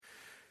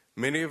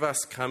Many of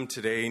us come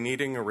today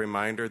needing a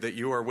reminder that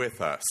you are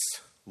with us.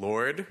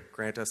 Lord,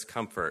 grant us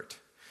comfort.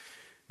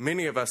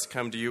 Many of us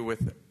come to you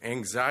with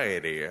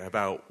anxiety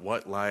about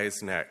what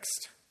lies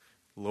next.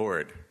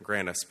 Lord,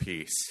 grant us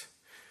peace.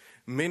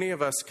 Many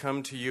of us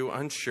come to you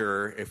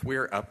unsure if we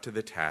are up to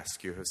the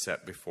task you have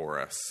set before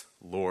us.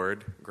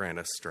 Lord, grant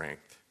us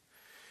strength.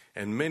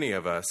 And many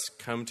of us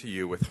come to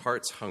you with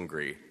hearts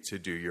hungry to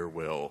do your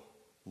will.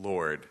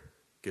 Lord,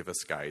 give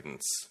us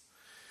guidance.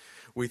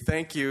 We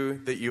thank you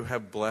that you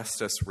have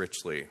blessed us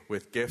richly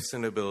with gifts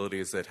and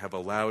abilities that have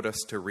allowed us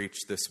to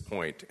reach this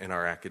point in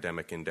our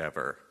academic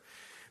endeavor.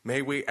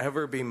 May we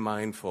ever be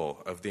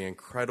mindful of the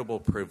incredible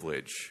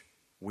privilege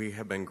we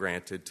have been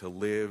granted to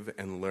live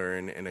and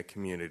learn in a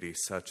community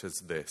such as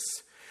this,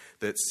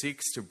 that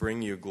seeks to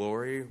bring you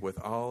glory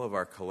with all of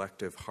our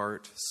collective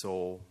heart,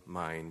 soul,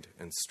 mind,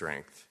 and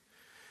strength.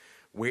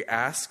 We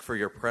ask for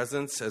your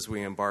presence as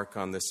we embark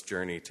on this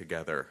journey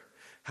together.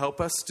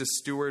 Help us to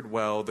steward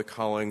well the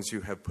callings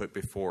you have put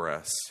before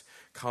us,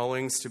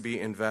 callings to be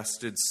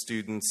invested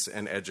students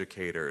and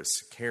educators,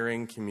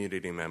 caring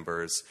community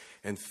members,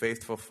 and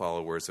faithful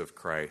followers of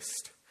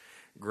Christ.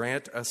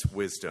 Grant us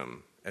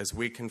wisdom as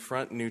we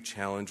confront new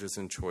challenges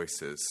and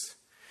choices.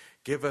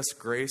 Give us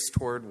grace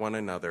toward one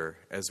another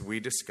as we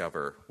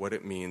discover what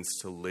it means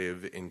to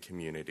live in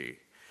community.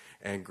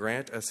 And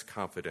grant us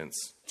confidence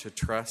to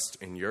trust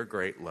in your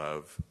great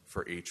love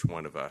for each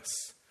one of us.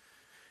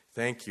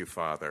 Thank you,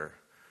 Father,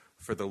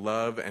 for the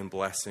love and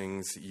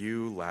blessings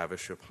you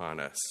lavish upon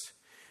us.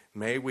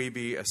 May we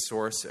be a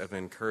source of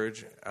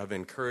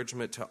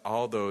encouragement to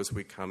all those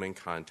we come in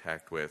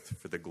contact with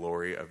for the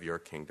glory of your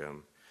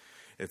kingdom.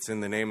 It's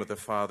in the name of the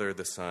Father,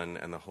 the Son,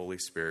 and the Holy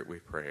Spirit we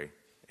pray.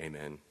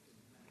 Amen.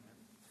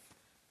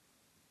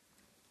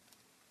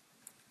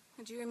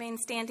 Would you remain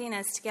standing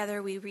as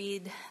together we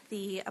read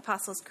the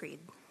Apostles' Creed?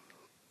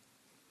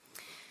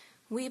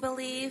 We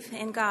believe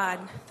in God,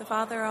 the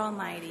Father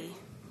Almighty,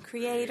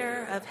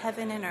 creator of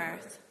heaven and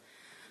earth.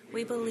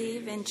 We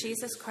believe in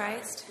Jesus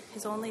Christ,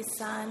 his only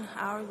Son,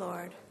 our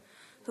Lord,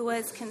 who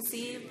was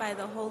conceived by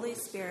the Holy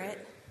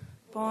Spirit,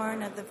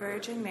 born of the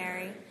Virgin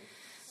Mary,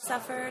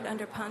 suffered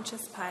under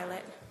Pontius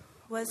Pilate,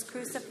 was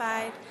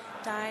crucified,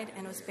 died,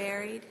 and was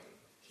buried.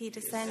 He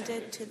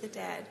descended to the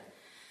dead.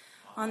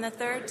 On the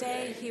third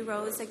day he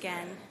rose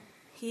again.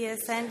 He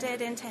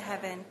ascended into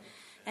heaven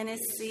and is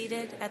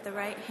seated at the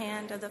right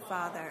hand of the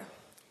Father,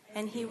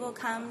 and he will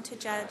come to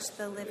judge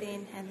the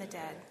living and the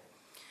dead.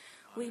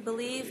 We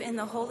believe in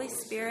the Holy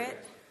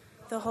Spirit,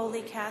 the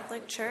Holy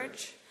Catholic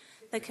Church,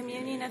 the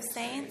communion of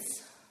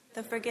saints,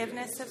 the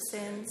forgiveness of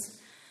sins,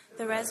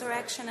 the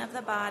resurrection of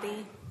the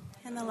body,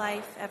 and the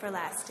life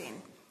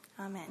everlasting.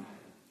 Amen.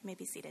 You may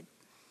be seated.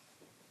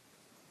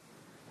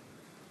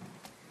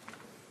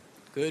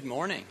 Good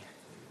morning.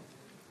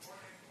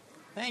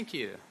 Thank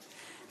you.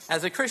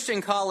 As a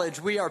Christian college,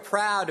 we are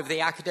proud of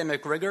the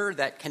academic rigor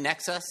that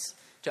connects us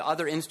to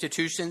other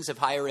institutions of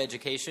higher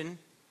education,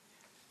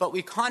 but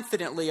we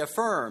confidently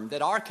affirm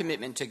that our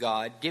commitment to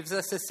God gives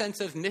us a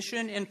sense of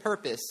mission and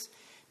purpose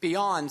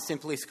beyond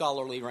simply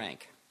scholarly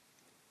rank.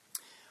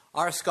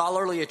 Our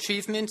scholarly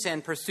achievements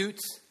and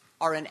pursuits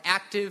are an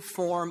active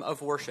form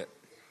of worship.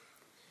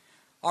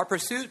 Our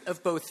pursuit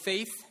of both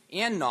faith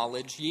and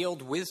knowledge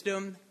yield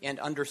wisdom and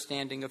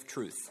understanding of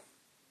truth.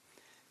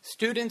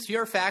 Students,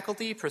 your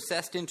faculty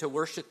processed into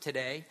worship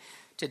today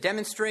to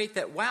demonstrate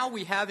that while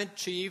we haven't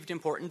achieved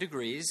important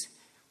degrees,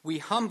 we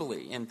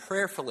humbly and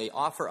prayerfully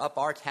offer up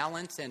our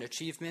talents and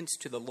achievements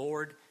to the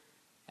Lord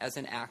as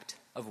an act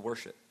of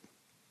worship.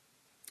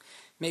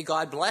 May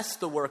God bless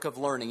the work of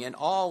learning in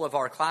all of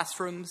our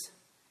classrooms,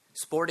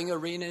 sporting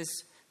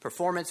arenas,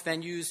 performance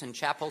venues, and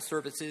chapel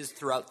services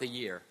throughout the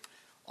year,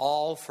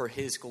 all for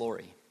his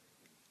glory.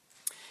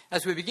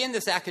 As we begin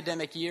this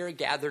academic year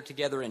gathered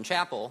together in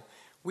chapel,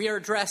 we are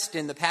dressed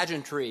in the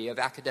pageantry of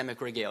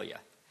academic regalia.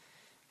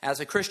 As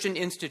a Christian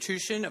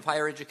institution of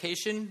higher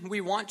education,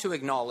 we want to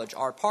acknowledge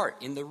our part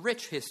in the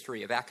rich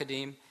history of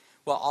academe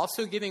while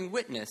also giving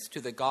witness to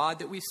the God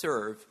that we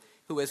serve,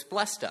 who has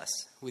blessed us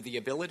with the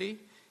ability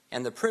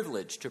and the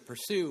privilege to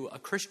pursue a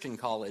Christian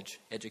college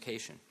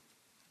education.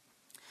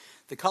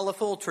 The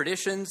colorful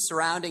traditions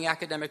surrounding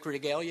academic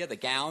regalia, the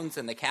gowns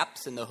and the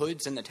caps and the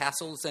hoods and the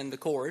tassels and the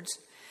cords,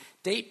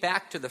 date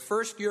back to the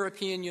first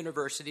European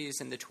universities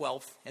in the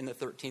 12th and the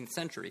 13th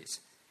centuries.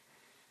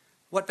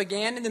 What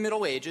began in the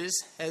Middle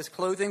Ages as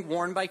clothing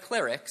worn by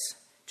clerics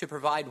to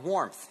provide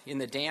warmth in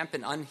the damp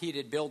and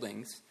unheated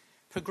buildings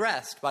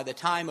progressed by the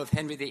time of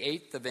Henry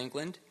VIII of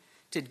England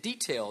to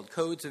detailed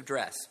codes of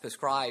dress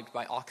prescribed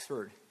by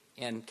Oxford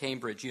and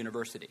Cambridge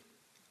University.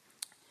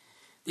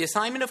 The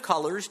assignment of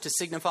colors to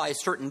signify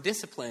certain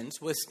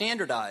disciplines was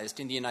standardized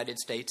in the United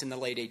States in the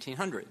late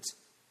 1800s.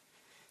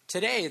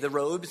 Today, the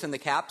robes and the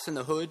caps and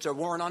the hoods are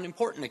worn on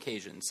important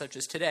occasions, such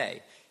as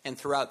today and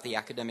throughout the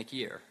academic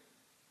year.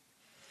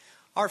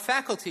 Our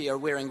faculty are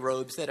wearing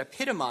robes that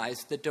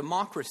epitomize the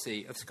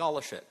democracy of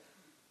scholarship.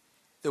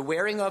 The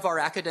wearing of our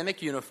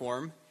academic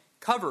uniform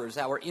covers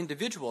our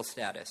individual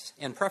status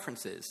and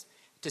preferences,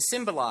 to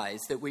symbolize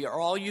that we are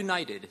all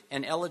united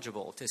and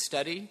eligible to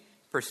study,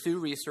 pursue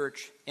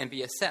research, and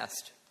be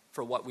assessed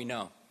for what we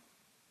know.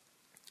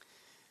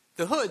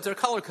 The hoods are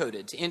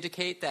color-coded to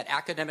indicate that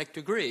academic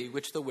degree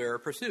which the wearer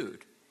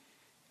pursued,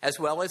 as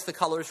well as the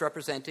colors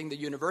representing the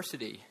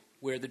university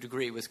where the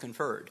degree was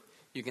conferred.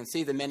 You can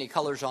see the many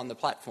colors on the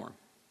platform.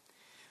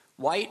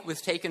 White was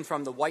taken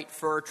from the white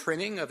fur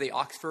trimming of the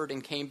Oxford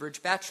and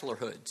Cambridge bachelor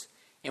hoods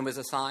and was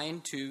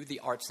assigned to the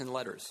arts and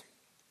letters.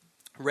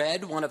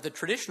 Red, one of the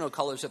traditional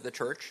colors of the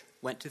church,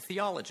 went to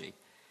theology.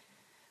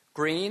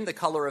 Green, the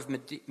color of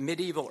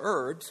medieval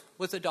herbs,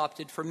 was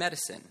adopted for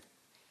medicine.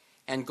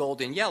 And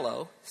gold and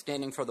yellow,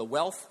 standing for the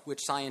wealth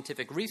which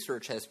scientific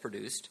research has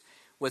produced,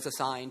 was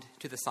assigned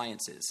to the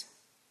sciences.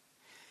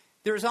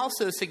 There is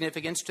also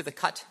significance to the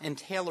cut and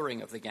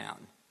tailoring of the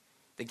gown.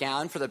 The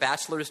gown for the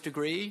bachelor's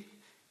degree,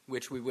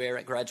 which we wear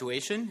at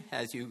graduation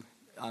as you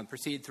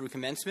proceed through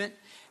commencement,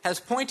 has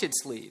pointed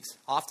sleeves,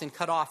 often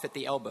cut off at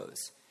the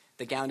elbows.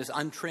 The gown is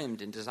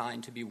untrimmed and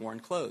designed to be worn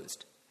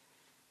closed.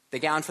 The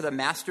gown for the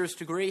master's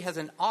degree has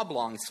an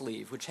oblong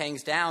sleeve, which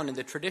hangs down in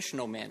the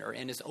traditional manner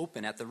and is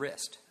open at the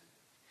wrist.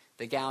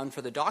 The gown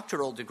for the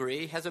doctoral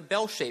degree has a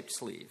bell-shaped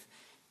sleeve.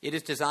 It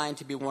is designed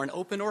to be worn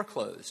open or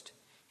closed,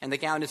 and the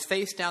gown is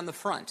faced down the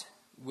front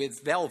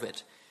with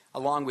velvet,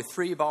 along with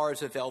 3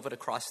 bars of velvet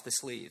across the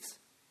sleeves.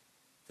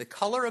 The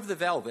color of the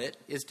velvet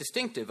is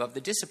distinctive of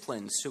the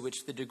disciplines to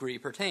which the degree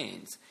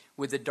pertains,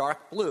 with the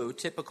dark blue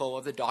typical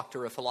of the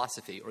Doctor of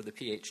Philosophy or the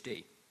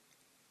PhD.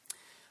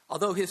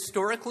 Although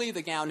historically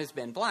the gown has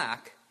been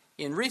black,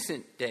 in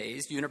recent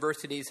days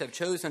universities have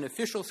chosen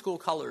official school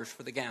colors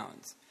for the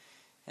gowns.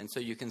 And so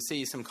you can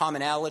see some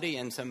commonality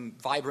and some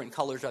vibrant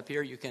colors up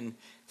here. You can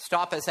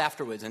stop us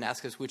afterwards and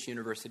ask us which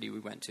university we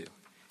went to.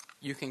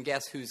 You can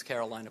guess who's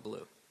Carolina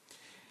Blue.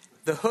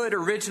 The hood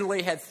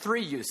originally had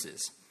 3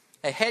 uses: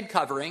 a head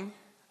covering,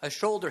 a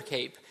shoulder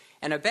cape,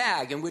 and a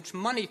bag in which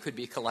money could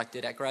be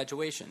collected at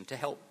graduation to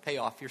help pay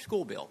off your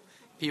school bill.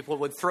 People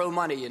would throw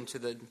money into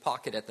the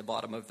pocket at the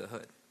bottom of the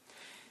hood.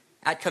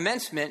 At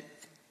commencement,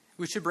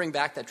 we should bring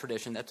back that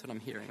tradition. That's what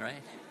I'm hearing,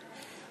 right?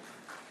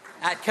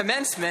 At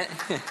commencement,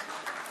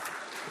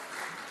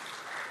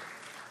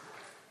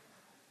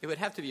 it would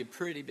have to be a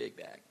pretty big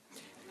bag.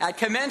 At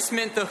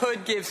commencement, the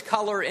hood gives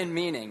color and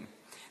meaning.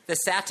 The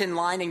satin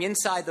lining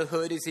inside the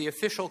hood is the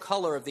official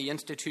color of the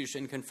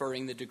institution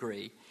conferring the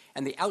degree,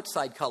 and the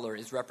outside color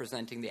is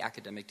representing the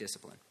academic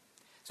discipline.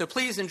 So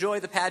please enjoy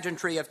the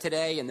pageantry of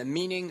today and the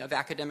meaning of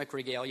academic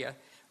regalia,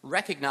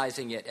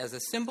 recognizing it as a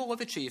symbol of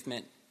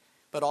achievement,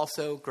 but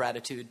also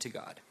gratitude to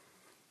God.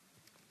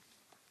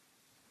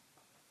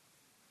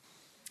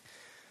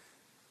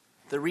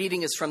 The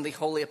reading is from the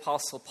Holy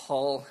Apostle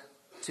Paul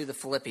to the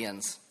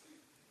Philippians.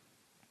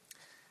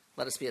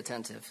 Let us be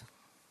attentive.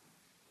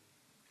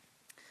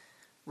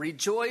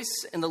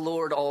 Rejoice in the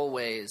Lord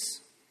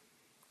always.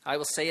 I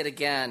will say it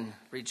again,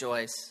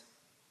 rejoice.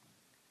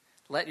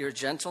 Let your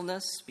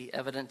gentleness be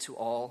evident to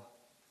all.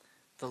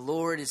 The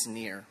Lord is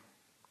near.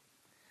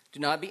 Do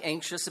not be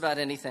anxious about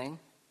anything,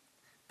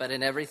 but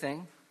in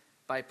everything,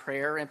 by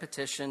prayer and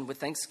petition with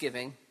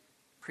thanksgiving,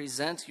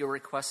 present your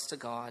requests to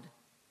God.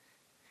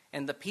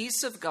 And the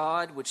peace of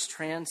God, which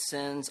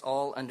transcends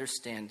all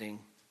understanding,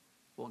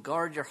 will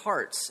guard your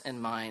hearts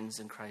and minds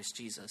in Christ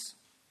Jesus.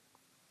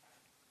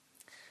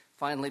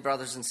 Finally,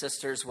 brothers and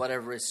sisters,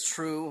 whatever is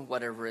true,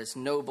 whatever is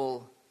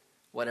noble,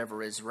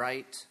 whatever is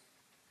right,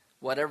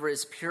 whatever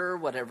is pure,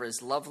 whatever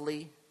is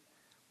lovely,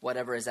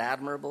 whatever is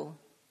admirable,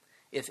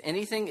 if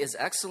anything is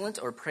excellent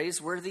or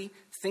praiseworthy,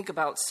 think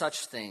about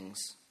such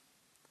things.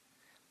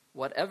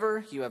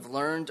 Whatever you have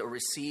learned or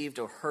received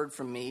or heard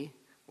from me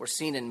or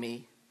seen in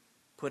me,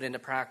 put into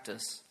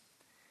practice,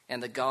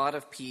 and the God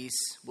of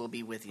peace will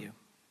be with you.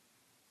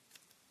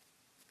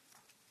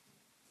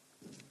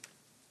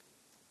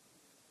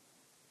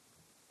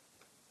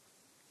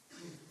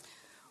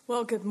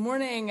 Well, good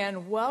morning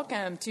and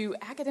welcome to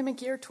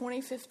academic year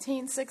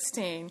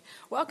 2015-16.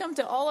 Welcome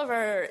to all of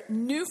our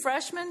new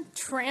freshmen,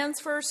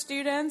 transfer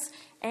students,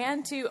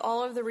 and to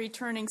all of the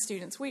returning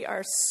students. We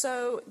are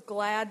so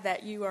glad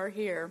that you are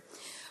here.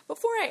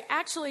 Before I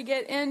actually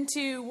get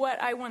into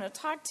what I want to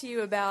talk to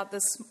you about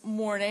this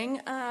morning,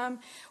 I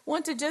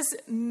want to just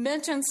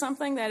mention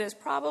something that is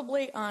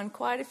probably on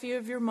quite a few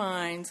of your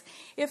minds.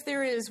 If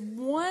there is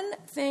one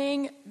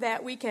thing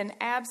that we can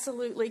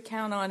absolutely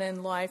count on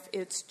in life,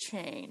 it's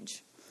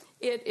change.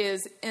 It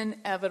is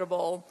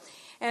inevitable.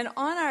 And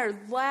on our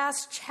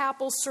last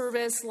chapel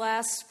service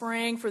last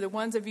spring, for the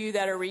ones of you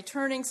that are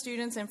returning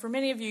students, and for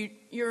many of you,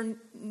 your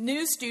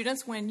new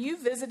students, when you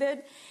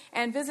visited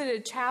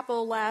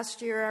chapel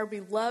last year, our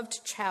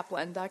beloved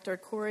chaplain, Dr.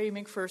 Corey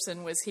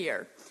McPherson, was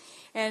here.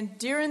 And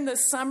during the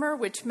summer,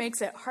 which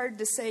makes it hard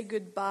to say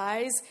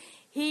goodbyes,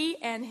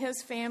 he and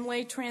his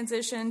family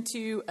transitioned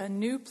to a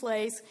new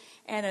place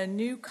and a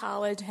new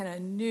college and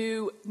a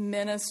new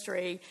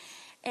ministry.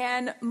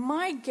 And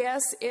my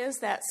guess is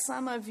that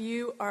some of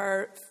you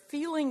are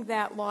feeling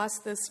that loss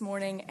this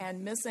morning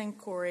and missing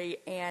Corey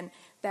and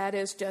That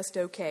is just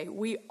okay.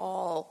 We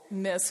all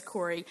miss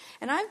Corey.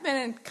 And I've been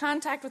in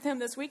contact with him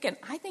this week, and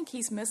I think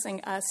he's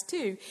missing us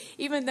too,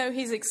 even though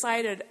he's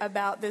excited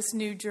about this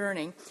new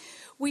journey.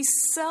 We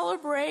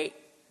celebrate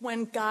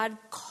when God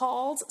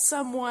calls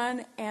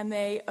someone and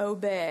they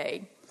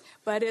obey.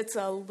 But it's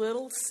a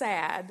little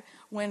sad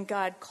when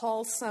God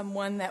calls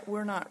someone that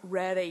we're not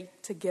ready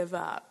to give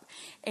up.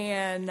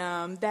 And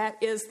that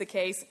is the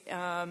case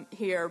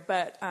here.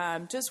 But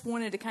just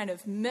wanted to kind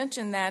of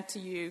mention that to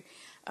you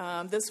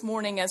this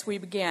morning as we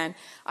begin.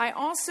 I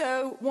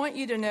also want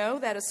you to know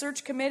that a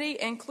search committee,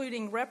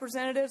 including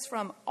representatives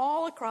from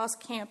all across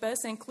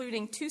campus,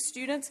 including 2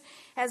 students,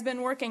 has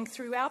been working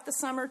throughout the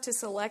summer to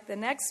select the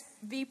next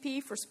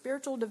VP for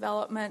spiritual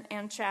development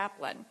and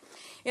chaplain.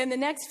 In the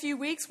next few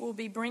weeks, we'll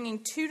be bringing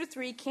 2 to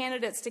 3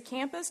 candidates to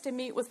campus to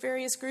meet with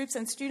various groups,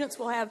 and students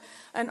will have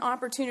an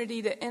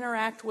opportunity to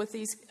interact with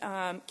these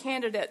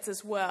candidates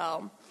as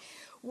well.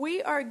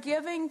 We are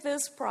giving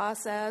this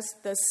process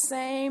the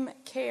same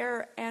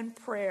care and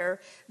prayer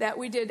that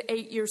we did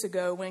 8 years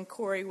ago when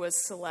Corey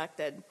was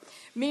selected.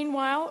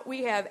 Meanwhile,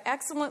 we have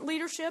excellent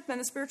leadership in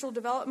the Spiritual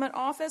Development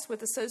Office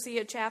with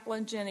Associate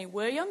Chaplain Jenny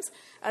Williams,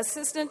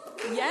 Assistant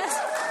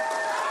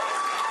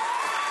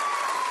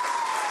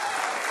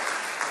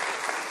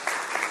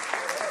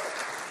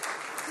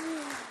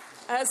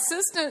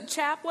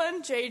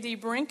Chaplain J.D.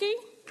 Brinke,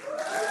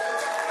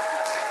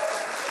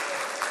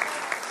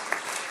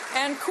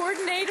 and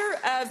Coordinator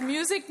of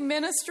Music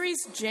Ministries,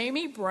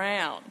 Jamie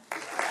Brown.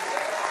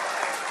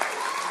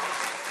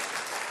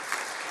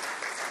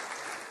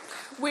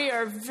 We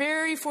are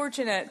very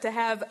fortunate to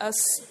have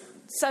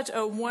such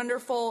a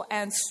wonderful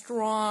and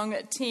strong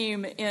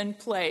team in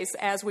place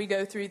as we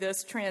go through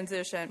this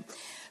transition.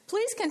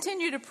 Please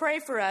continue to pray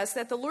for us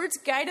that the Lord's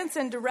guidance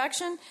and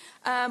direction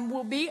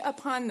will be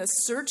upon the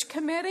search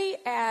committee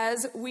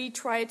as we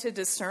try to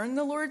discern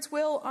the Lord's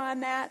will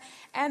on that,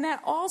 and that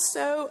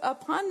also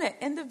upon the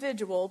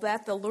individual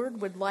that the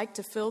Lord would like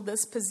to fill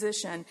this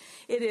position.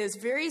 It is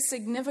very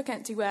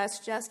significant to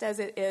us just as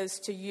it is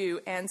to you,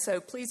 and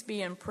so please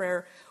be in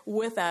prayer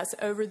with us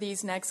over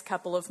these next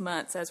couple of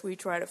months as we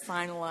try to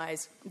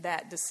finalize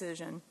that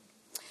decision.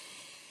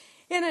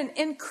 In an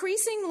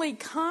increasingly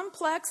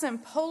complex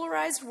and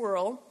polarized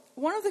world,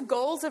 one of the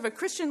goals of a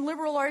Christian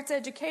liberal arts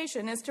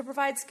education is to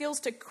provide skills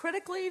to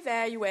critically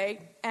evaluate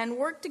and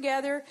work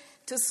together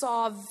to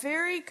solve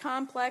very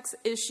complex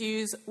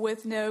issues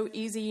with no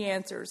easy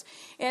answers.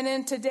 And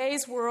in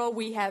today's world,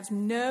 we have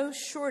no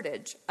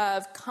shortage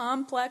of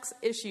complex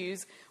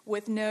issues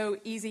with no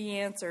easy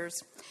answers.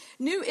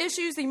 New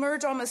issues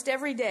emerge almost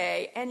every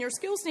day, and your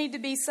skills need to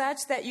be such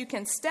that you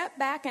can step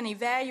back and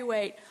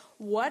evaluate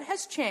what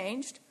has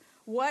changed,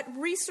 what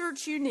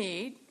research you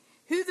need,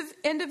 who the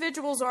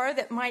individuals are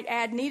that might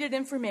add needed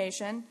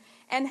information,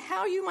 and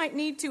how you might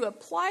need to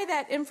apply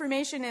that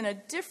information in a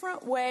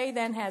different way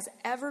than has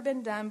ever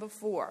been done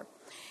before.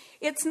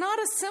 It's not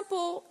a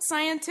simple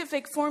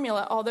scientific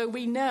formula, although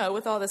we know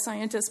with all the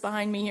scientists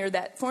behind me here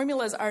that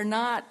formulas are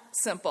not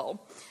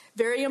simple.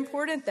 Very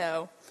important,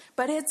 though.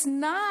 But it's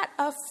not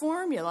a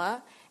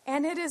formula,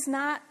 and it is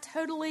not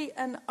totally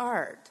an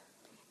art.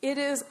 It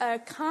is a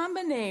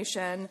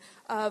combination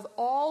of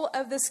all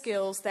of the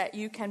skills that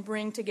you can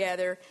bring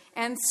together,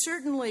 and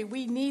certainly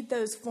we need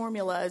those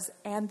formulas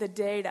and the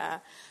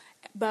data,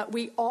 but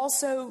we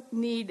also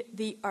need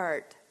the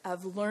art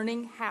of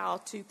learning how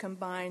to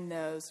combine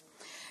those.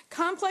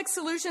 Complex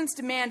solutions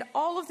demand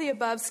all of the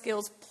above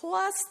skills,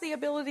 plus the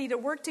ability to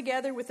work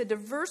together with a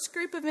diverse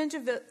group of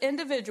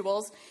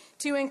individuals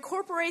to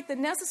incorporate the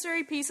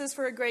necessary pieces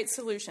for a great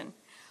solution.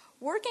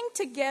 Working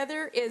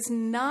together is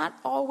not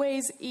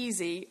always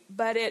easy,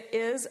 but it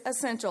is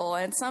essential.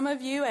 And some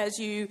of you, as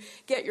you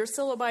get your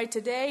syllabi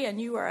today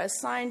and you are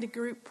assigned to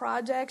group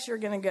projects, you're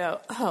going to go,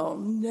 oh,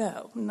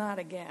 no, not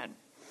again.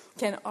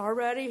 Can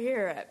already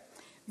hear it.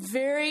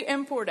 Very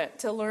important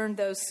to learn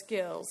those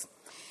skills.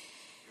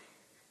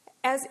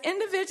 As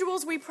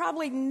individuals, we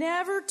probably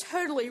never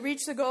totally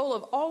reach the goal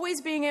of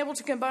always being able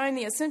to combine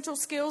the essential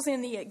skills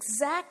in the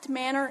exact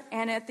manner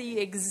and at the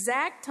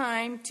exact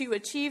time to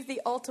achieve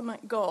the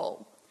ultimate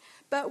goal.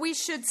 But we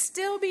should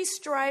still be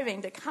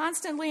striving to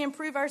constantly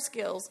improve our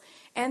skills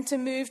and to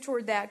move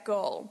toward that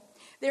goal.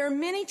 There are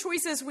many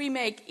choices we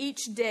make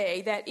each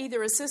day that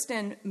either assist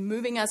in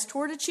moving us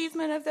toward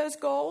achievement of those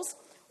goals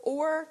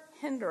or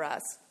hinder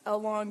us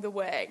along the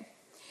way.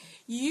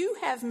 You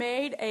have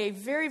made a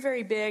very,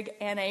 very big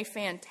and a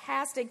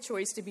fantastic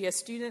choice to be a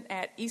student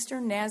at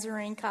Eastern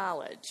Nazarene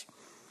College.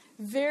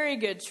 Very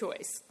good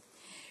choice.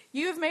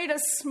 You have made a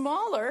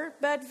smaller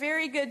but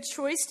very good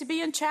choice to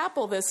be in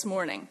chapel this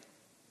morning.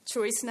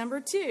 Choice number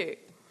 2.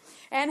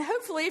 And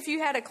hopefully if you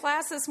had a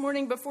class this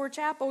morning before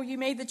chapel, you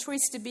made the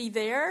choice to be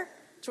there.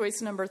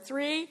 Choice number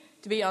 3,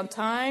 to be on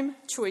time.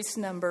 Choice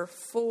number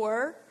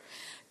 4,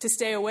 to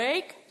stay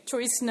awake.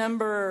 Choice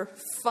number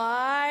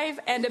 5,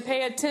 and to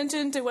pay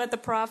attention to what the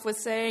prof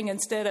was saying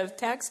instead of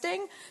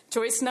texting.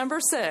 Choice number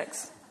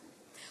 6.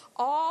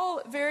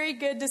 All very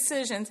good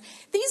decisions.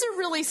 These are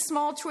really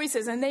small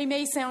choices, and they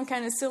may sound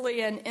kind of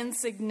silly and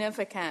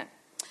insignificant.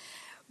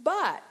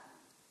 But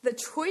the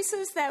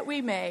choices that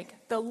we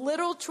make, the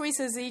little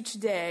choices each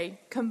day,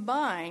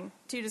 combine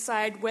to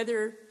decide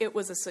whether it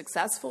was a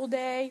successful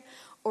day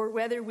or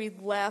whether we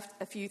left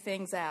a few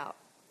things out.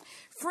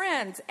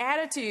 Friends,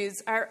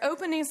 attitudes, our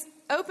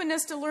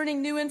openness to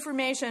learning new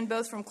information,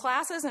 both from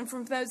classes and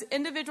from those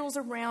individuals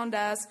around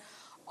us,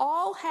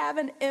 all have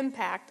an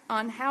impact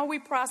on how we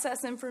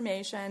process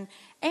information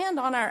and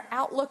on our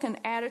outlook and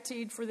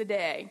attitude for the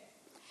day.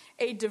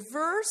 A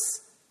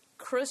diverse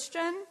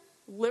Christian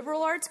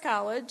liberal arts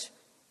college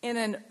in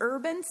an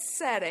urban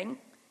setting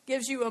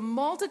gives you a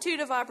multitude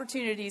of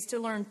opportunities to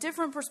learn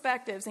different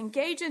perspectives,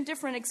 engage in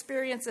different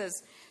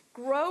experiences,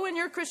 grow in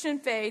your Christian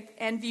faith,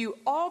 and view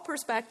all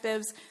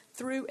perspectives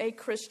through a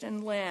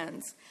Christian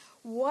lens.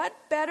 What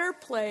better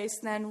place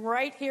than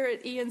right here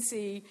at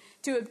ENC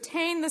to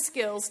obtain the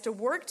skills to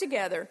work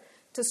together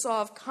to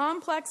solve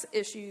complex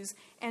issues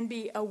and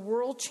be a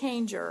world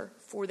changer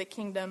for the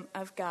kingdom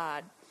of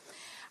God?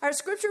 Our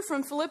scripture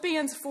from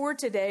Philippians 4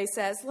 today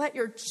says, "Let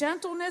your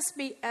gentleness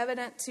be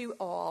evident to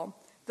all.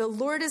 The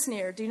Lord is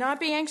near. Do not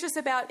be anxious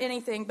about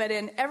anything, but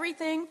in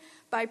everything,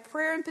 by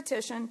prayer and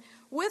petition,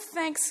 with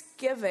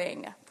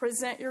thanksgiving,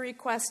 present your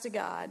requests to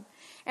God.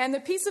 And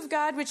the peace of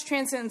God, which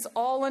transcends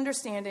all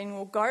understanding,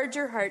 will guard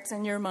your hearts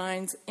and your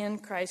minds in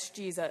Christ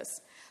Jesus.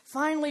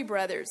 Finally,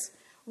 brothers,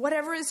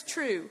 whatever is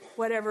true,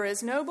 whatever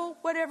is noble,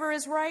 whatever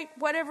is right,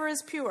 whatever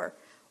is pure,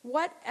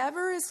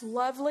 whatever is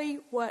lovely,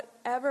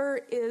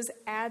 whatever is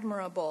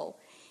admirable,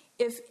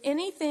 if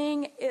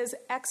anything is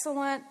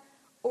excellent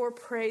or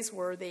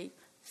praiseworthy,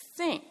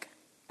 think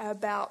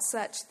about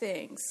such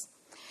things."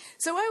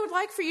 So I would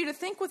like for you to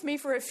think with me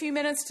for a few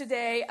minutes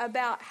today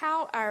about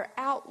how our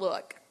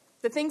outlook,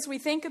 the things we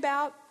think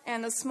about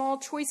and the small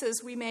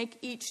choices we make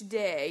each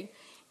day,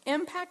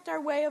 impact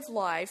our way of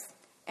life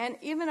and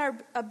even our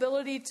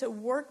ability to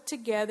work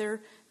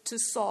together to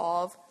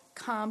solve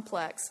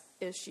complex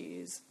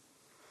issues.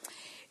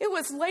 It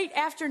was late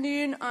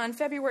afternoon on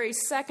February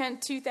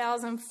 2nd,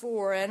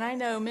 2004, and I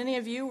know many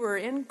of you were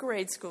in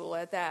grade school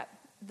at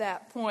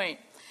that point.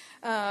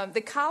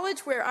 The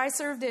college where I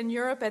served in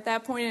Europe at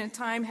that point in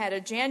time had a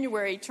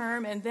January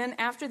term, and then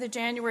after the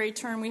January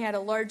term, we had a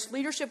large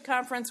leadership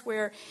conference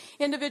where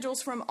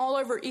individuals from all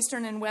over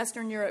Eastern and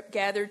Western Europe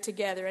gathered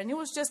together, and it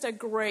was just a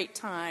great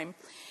time.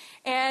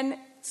 And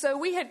so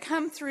we had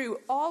come through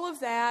all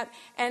of that,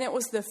 and it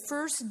was the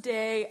first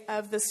day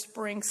of the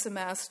spring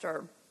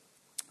semester.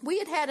 We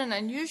had had an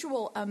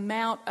unusual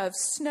amount of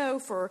snow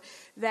for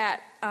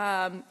that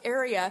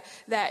area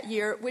that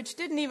year, which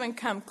didn't even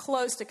come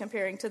close to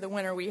comparing to the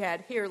winter we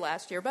had here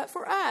last year. But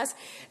for us,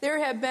 there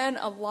had been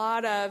a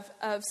lot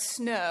of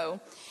snow.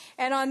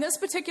 And on this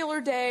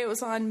particular day, it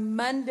was on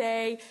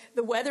Monday,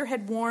 the weather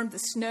had warmed, the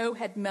snow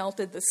had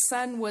melted, the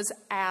sun was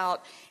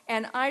out,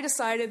 and I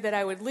decided that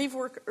I would leave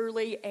work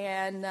early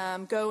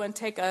and go and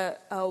take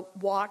a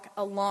walk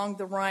along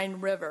the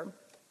Rhine River.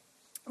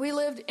 We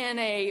lived in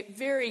a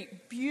very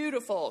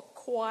beautiful,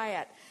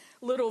 quiet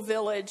little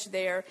village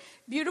there,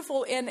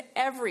 beautiful in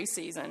every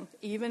season,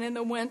 even in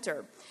the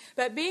winter.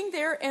 But being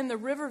there in the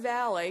river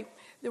valley,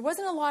 there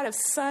wasn't a lot of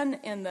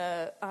sun in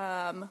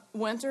the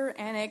winter,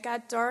 and it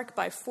got dark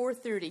by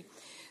 4:30.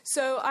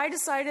 So I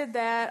decided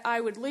that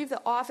I would leave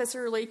the office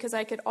early because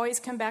I could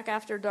always come back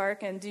after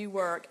dark and do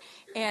work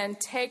and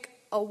take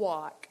a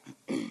walk.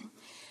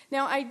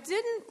 Now, I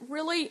didn't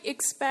really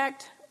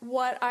expect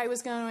what I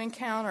was going to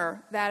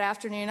encounter that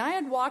afternoon. I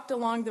had walked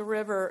along the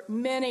river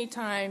many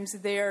times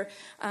there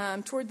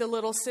toward the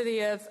little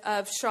city of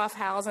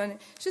Schaffhausen.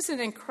 It's just an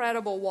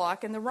incredible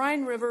walk. And the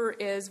Rhine River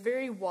is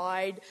very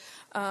wide.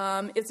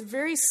 It's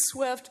very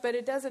swift, but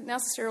it doesn't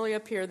necessarily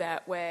appear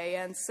that way.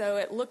 And so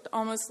it looked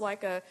almost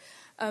like a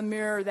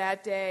mirror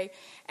that day.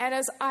 And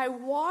as I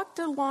walked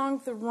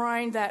along the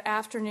Rhine that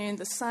afternoon,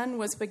 the sun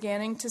was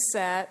beginning to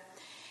set.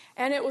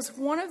 And it was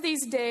one of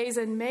these days,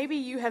 and maybe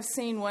you have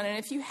seen one, and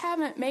if you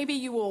haven't, maybe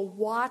you will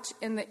watch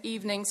in the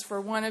evenings for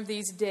one of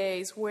these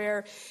days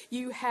where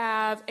you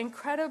have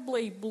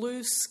incredibly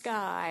blue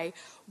sky,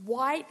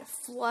 white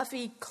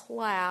fluffy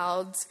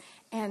clouds,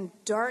 and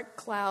dark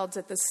clouds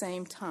at the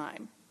same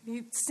time.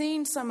 You've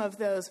seen some of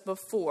those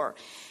before.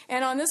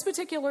 And on this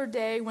particular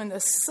day, when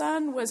the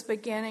sun was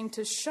beginning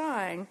to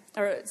shine,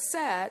 or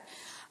set,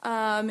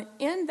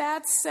 in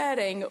that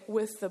setting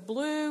with the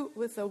blue,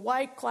 with the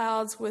white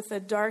clouds, with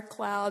the dark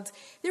clouds,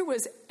 there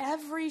was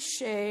every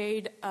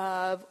shade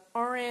of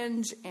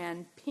orange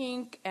and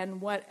pink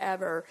and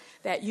whatever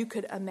that you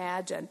could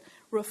imagine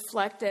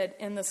reflected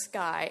in the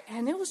sky.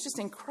 And it was just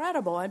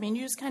incredible. I mean,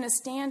 you just kind of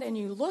stand and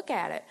you look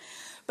at it.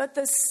 But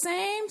the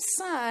same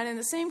sun and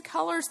the same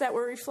colors that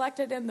were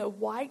reflected in the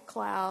white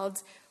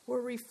clouds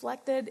were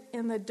reflected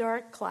in the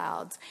dark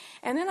clouds.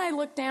 And then I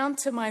looked down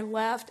to my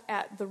left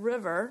at the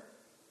river,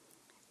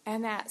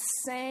 and that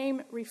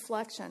same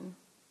reflection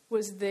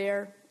was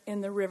there in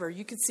the river.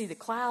 You could see the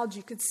clouds,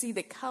 you could see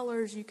the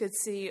colors, you could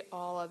see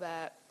all of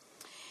that.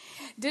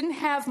 Didn't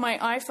have my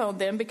iPhone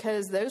then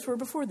because those were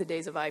before the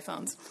days of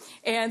iPhones.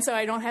 And so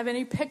I don't have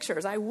any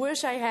pictures. I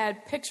wish I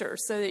had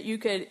pictures so that you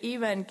could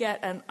even get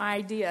an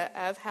idea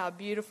of how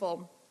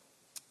beautiful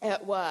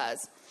It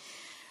was.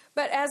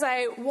 But as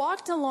I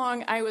walked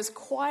along, I was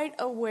quite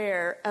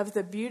aware of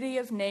the beauty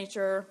of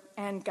nature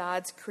and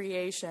God's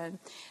creation.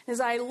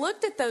 As I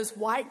looked at those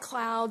white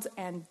clouds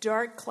and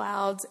dark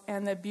clouds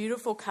and the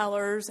beautiful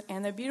colors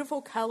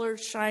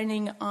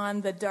shining on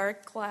the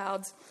dark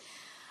clouds,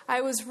 I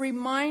was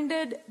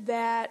reminded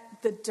that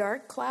the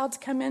dark clouds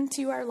come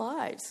into our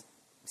lives.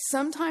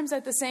 Sometimes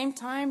at the same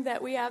time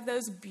that we have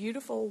those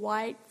beautiful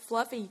white,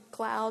 fluffy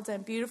clouds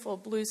and beautiful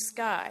blue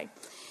sky.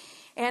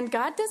 And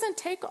God doesn't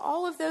take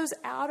all of those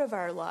out of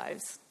our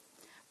lives,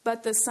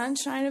 but the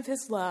sunshine of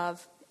his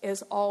love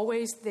is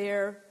always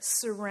there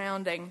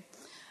surrounding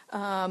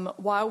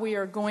while we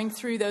are going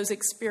through those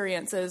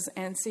experiences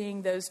and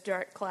seeing those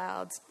dark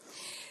clouds.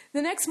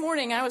 The next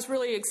morning, I was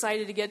really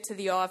excited to get to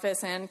the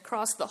office, and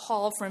across the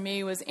hall from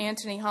me was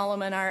Anthony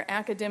Holloman, our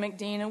academic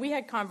dean, and we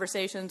had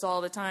conversations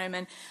all the time.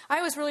 And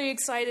I was really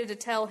excited to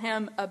tell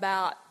him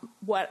about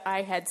what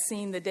I had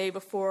seen the day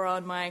before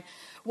on my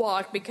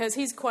walk, because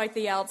he's quite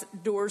the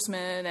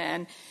outdoorsman,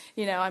 and,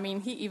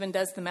 he even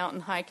does the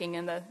mountain hiking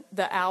in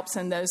the Alps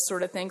and those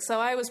sort of things.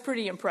 So I was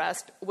pretty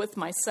impressed with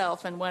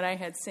myself and what I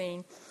had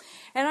seen.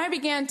 And I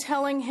began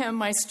telling him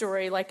my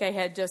story like I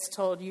had just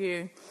told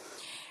you.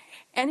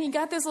 And he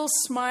got this little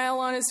smile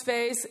on his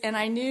face, and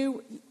I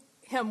knew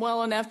him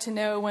well enough to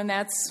know when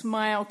that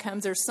smile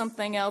comes, there's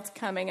something else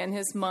coming, and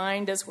his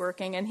mind is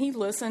working. And he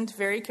listened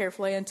very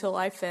carefully until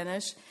I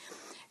finished.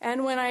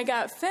 And when I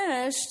got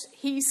finished,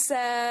 he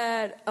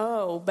said,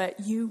 "Oh, but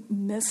you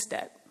missed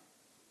it."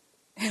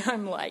 And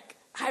I'm like,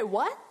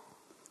 what?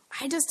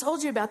 I just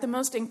told you about the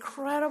most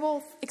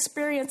incredible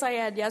experience I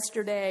had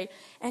yesterday,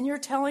 and you're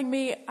telling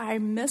me I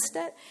missed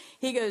it?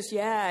 He goes,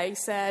 "Yeah." He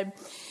said,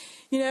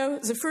 it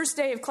was the first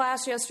day of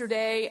class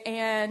yesterday,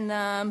 and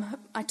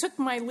I took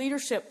my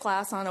leadership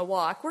class on a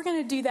walk. We're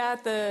going to do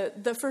that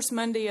the first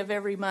Monday of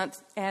every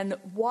month and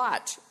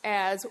watch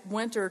as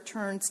winter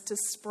turns to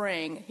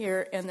spring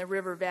here in the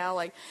River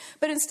Valley.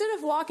 But instead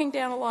of walking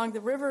down along the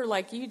river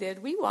like you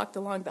did, we walked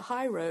along the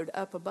high road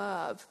up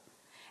above.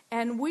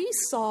 And we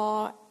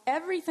saw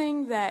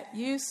everything that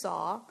you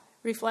saw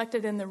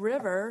reflected in the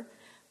river,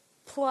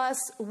 plus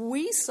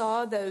we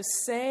saw those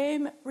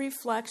same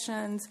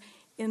reflections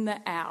in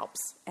the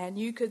Alps, and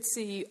you could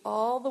see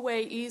all the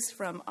way east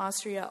from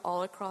Austria,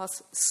 all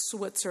across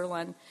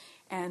Switzerland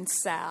and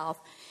south.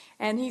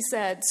 And he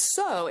said,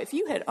 so if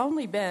you had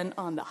only been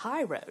on the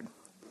high road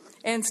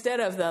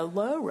instead of the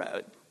low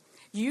road,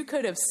 you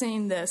could have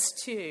seen this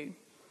too.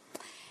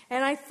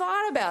 And I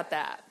thought about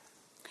that.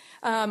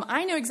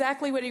 I knew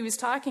exactly what he was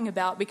talking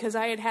about because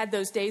I had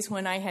those days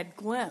when I had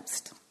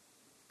glimpsed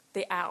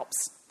the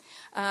Alps.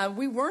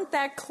 We weren't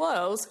that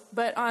close,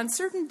 but on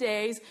certain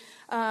days,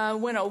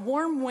 when a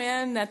warm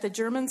wind that the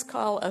Germans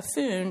call a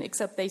Föhn,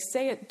 except they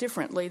say it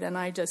differently than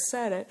I just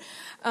said it,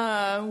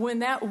 when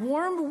that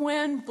warm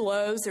wind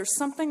blows, there's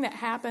something that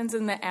happens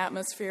in the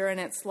atmosphere, and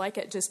it's like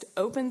it just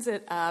opens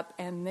it up,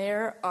 and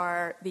there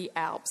are the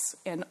Alps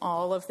in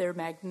all of their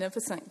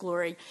magnificent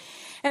glory.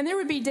 And there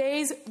would be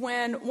days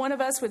when one of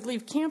us would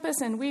leave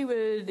campus, and we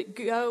would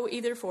go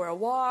either for a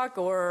walk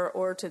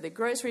or to the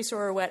grocery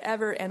store or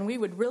whatever, and we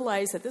would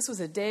realize that this was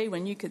a day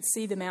when you could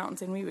see the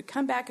mountains, and we would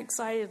come back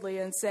excitedly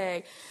and say,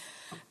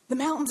 the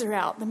mountains are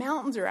out, the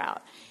mountains are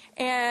out.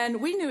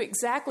 And we knew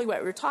exactly what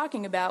we were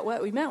talking about.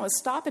 What we meant was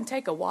stop and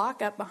take a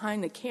walk up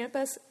behind the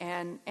campus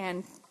and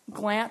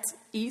glance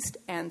east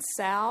and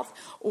south,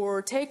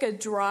 or take a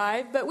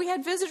drive. But we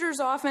had visitors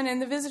often,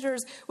 and the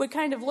visitors would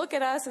kind of look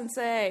at us and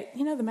say,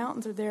 the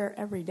mountains are there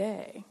every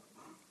day.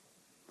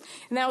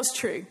 And that was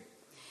true.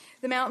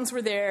 The mountains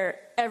were there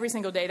every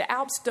single day. The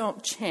Alps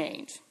don't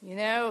change.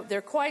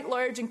 They're quite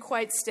large and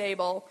quite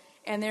stable,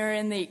 and they're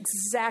in the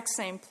exact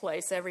same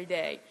place every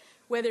day.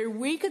 Whether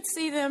we could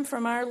see them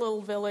from our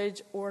little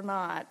village or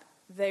not,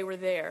 they were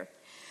there.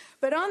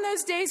 But on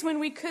those days when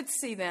we could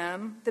see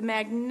them, the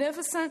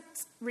magnificence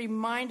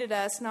reminded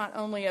us not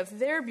only of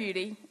their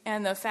beauty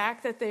and the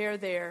fact that they are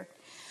there,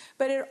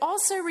 but it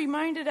also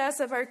reminded us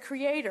of our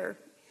Creator,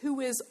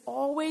 who is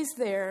always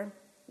there,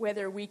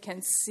 whether we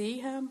can see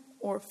him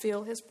or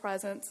feel his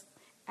presence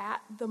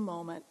at the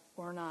moment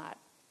or not.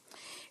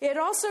 It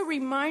also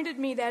reminded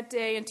me that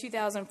day in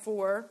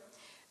 2004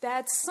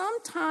 that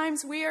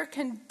sometimes we are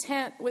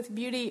content with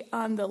beauty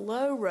on the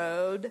low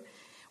road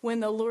when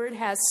the Lord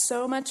has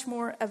so much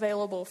more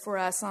available for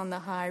us on the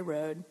high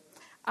road.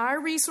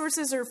 Our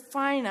resources are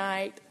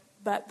finite,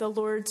 but the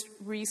Lord's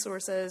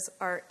resources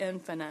are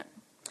infinite.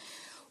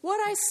 What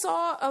I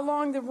saw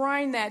along the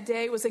Rhine that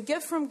day was a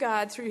gift from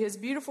God through his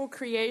beautiful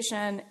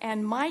creation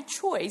and my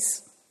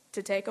choice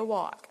to take a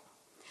walk.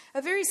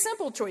 A very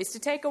simple choice to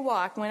take a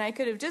walk when I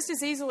could have just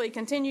as easily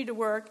continued to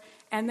work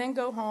and then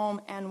go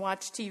home and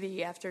watch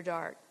TV after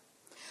dark.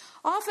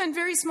 Often,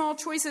 very small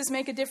choices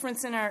make a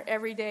difference in our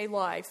everyday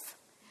life.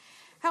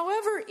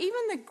 However,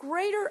 even the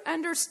greater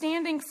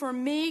understanding for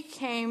me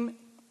came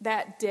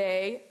that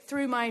day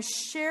through my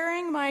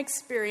sharing my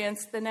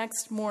experience the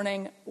next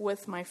morning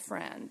with my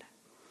friend.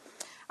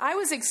 I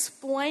was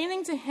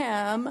explaining to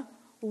him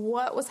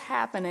what was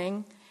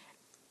happening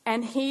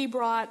And he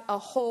brought a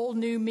whole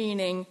new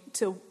meaning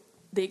to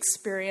the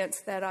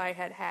experience that I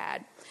had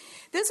had.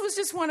 This was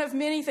just one of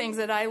many things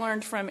that I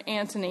learned from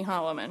Anthony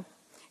Holloman,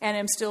 and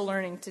am still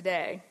learning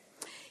today.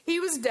 He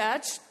was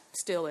Dutch,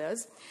 still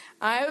is.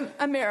 I'm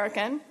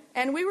American,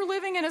 and we were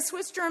living in a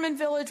Swiss-German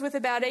village with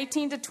about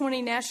 18 to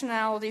 20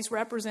 nationalities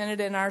represented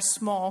in our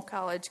small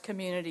college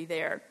community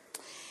there.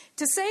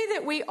 To say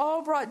that we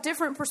all brought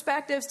different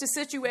perspectives to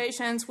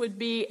situations would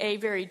be a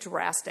very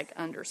drastic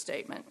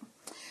understatement.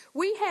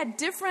 We had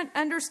different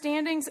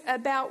understandings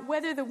about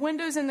whether the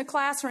windows in the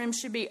classroom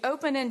should be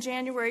open in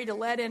January to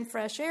let in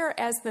fresh air,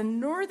 as the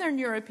Northern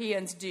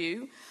Europeans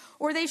do,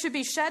 or they should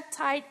be shut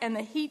tight and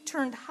the heat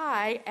turned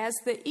high, as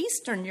the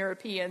Eastern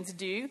Europeans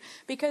do,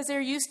 because they're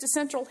used to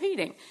central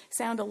heating.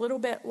 Sound a little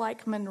bit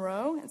like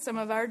Monroe in some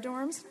of our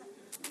dorms?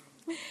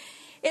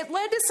 It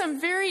led to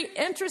some very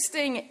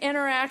interesting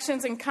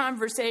interactions and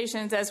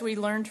conversations as we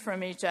learned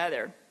from each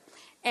other.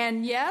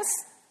 And yes,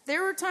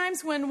 there were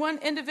times when one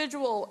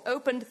individual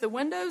opened the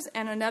windows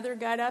and another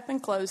got up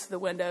and closed the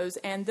windows,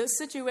 and this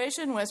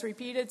situation was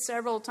repeated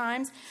several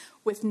times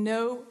with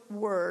no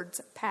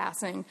words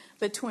passing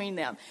between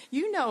them.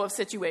 You know of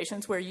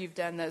situations where you've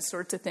done those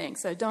sorts of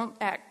things, so don't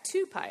act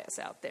too pious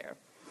out there.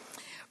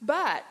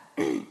 But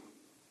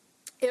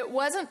it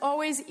wasn't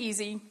always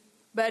easy,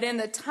 but in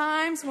the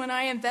times when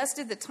I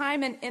invested the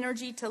time and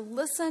energy to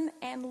listen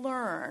and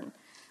learn,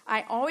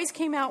 I always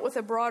came out with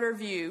a broader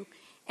view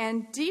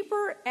and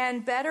deeper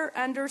and better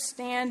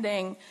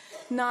understanding,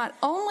 not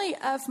only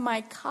of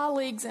my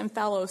colleagues and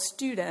fellow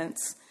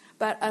students,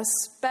 but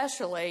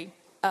especially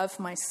of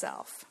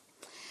myself.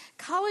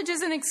 College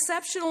is an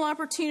exceptional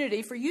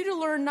opportunity for you to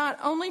learn not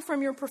only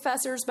from your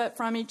professors, but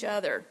from each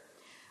other.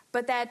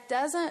 But that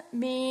doesn't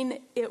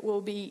mean it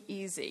will be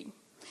easy.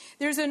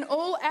 There's an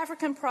old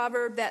African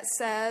proverb that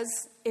says,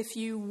 if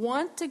you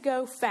want to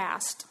go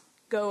fast,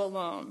 go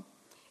alone.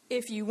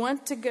 If you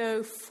want to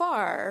go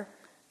far,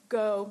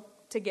 go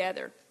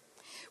together.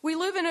 We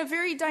live in a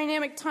very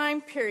dynamic time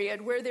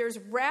period where there's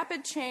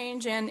rapid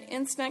change and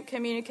instant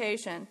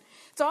communication.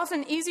 It's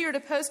often easier to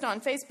post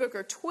on Facebook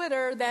or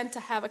Twitter than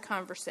to have a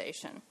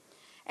conversation.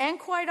 And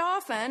quite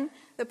often,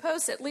 the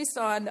posts, at least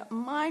on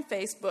my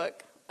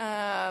Facebook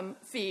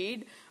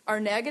feed, are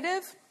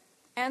negative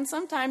and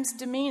sometimes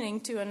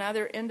demeaning to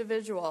another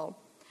individual.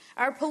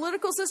 Our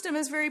political system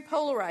is very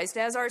polarized,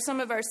 as are some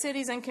of our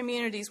cities and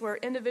communities, where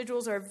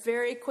individuals are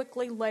very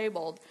quickly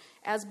labeled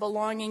as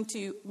belonging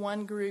to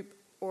one group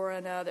or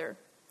another.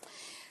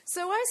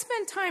 So I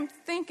spend time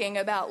thinking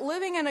about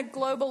living in a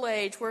global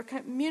age where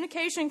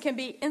communication can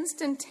be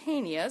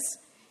instantaneous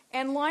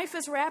and life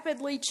is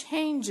rapidly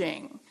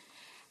changing.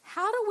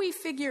 How do we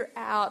figure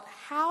out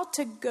how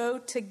to go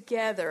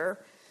together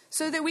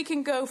so that we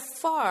can go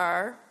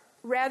far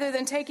rather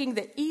than taking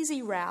the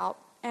easy route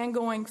and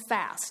going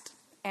fast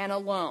and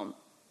alone?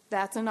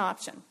 That's an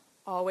option.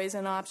 Always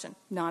an option.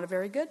 Not a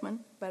very good one,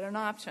 but an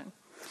option.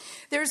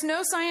 There's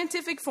no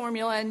scientific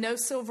formula and no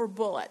silver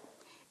bullet.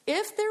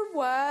 If there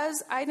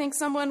was, I think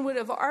someone would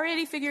have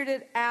already figured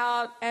it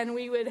out and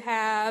we would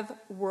have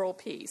world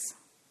peace.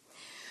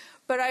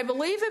 But I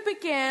believe it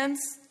begins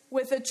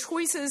with the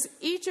choices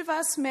each of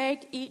us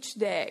make each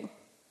day.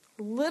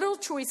 Little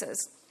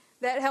choices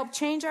that help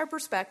change our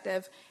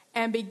perspective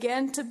and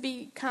begin to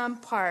become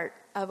part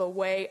of a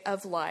way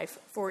of life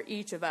for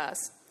each of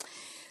us.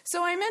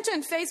 So I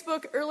mentioned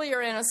Facebook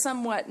earlier in a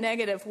somewhat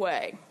negative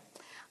way.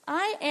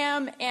 I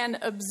am an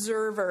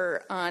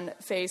observer on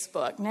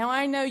Facebook. Now,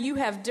 I know you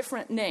have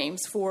different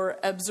names for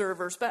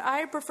observers, but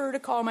I prefer to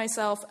call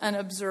myself an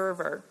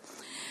observer.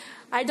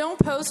 I don't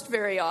post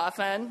very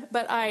often,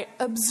 but I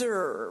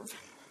observe.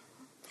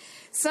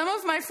 Some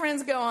of my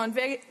friends go on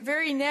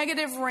very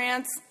negative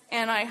rants,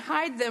 and I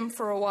hide them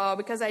for a while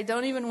because I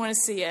don't even want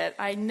to see it.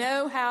 I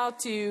know how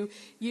to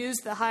use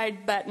the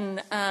hide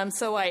button,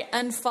 so I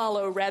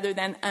unfollow rather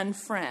than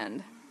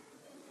unfriend.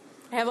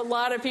 I have a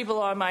lot of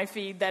people on my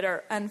feed that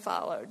are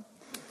unfollowed.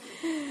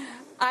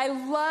 I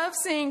love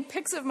seeing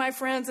pics of my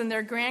friends and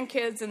their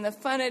grandkids and the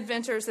fun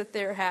adventures that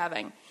they're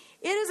having.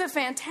 It is a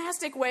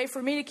fantastic way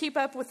for me to keep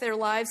up with their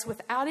lives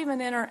without even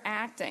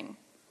interacting.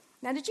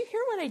 Now, did you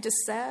hear what I just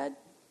said?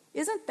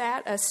 Isn't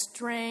that a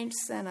strange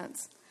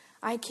sentence?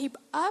 I keep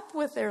up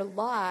with their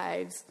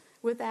lives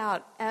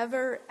without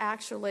ever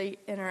actually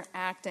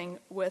interacting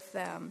with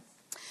them.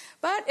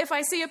 But if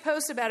I see a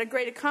post about a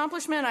great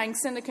accomplishment, I can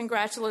send a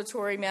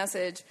congratulatory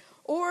message.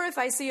 Or if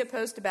I see a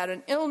post about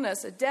an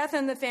illness, a death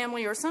in the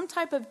family, or some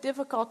type of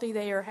difficulty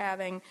they are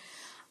having,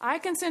 I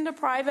can send a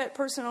private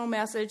personal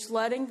message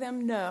letting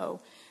them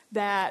know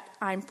that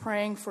I'm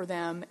praying for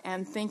them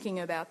and thinking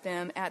about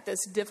them at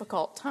this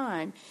difficult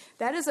time.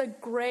 That is a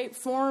great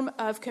form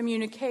of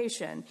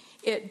communication.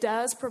 It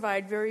does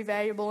provide very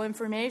valuable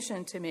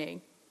information to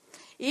me.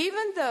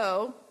 Even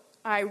though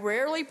I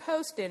rarely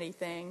post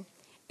anything,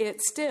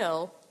 it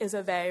still is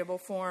a valuable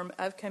form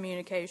of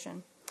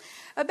communication.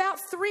 About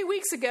 3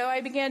 weeks ago,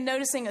 I began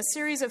noticing a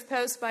series of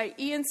posts by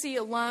ENC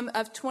alum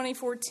of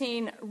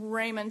 2014,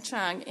 Raymond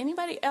Chung.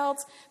 Anybody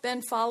else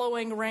been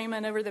following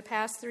Raymond over the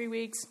past 3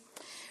 weeks?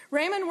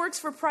 Raymond works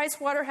for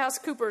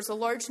PricewaterhouseCoopers, a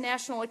large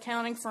national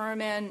accounting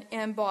firm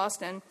in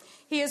Boston.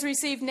 He has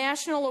received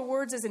national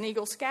awards as an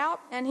Eagle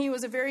Scout, and he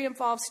was a very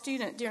involved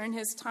student during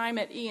his time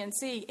at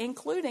ENC,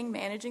 including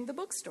managing the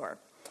bookstore.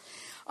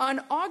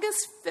 On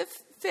August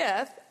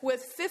 5th,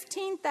 with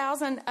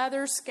 15,000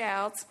 other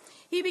scouts,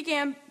 he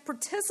began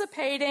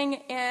participating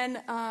in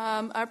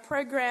a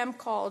program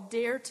called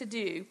Dare to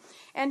Do.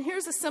 And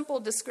here's a simple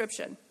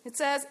description. It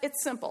says,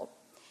 it's simple.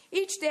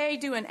 Each day,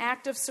 do an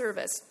act of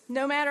service,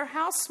 no matter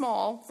how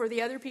small, for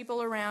the other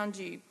people around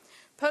you.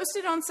 Post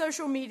it on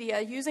social media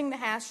using the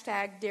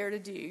hashtag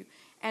 #DareToDo,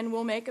 and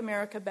we'll make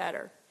America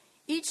better.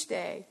 Each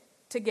day,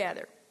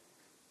 together.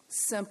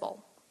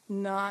 Simple,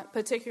 not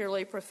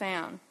particularly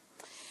profound.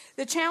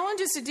 The challenge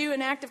is to do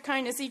an act of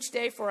kindness each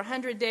day for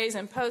 100 days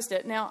and post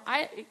it. Now,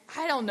 I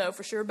don't know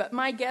for sure, but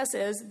my guess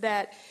is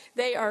that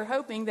they are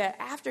hoping that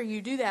after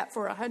you do that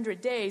for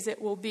 100 days,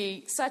 it will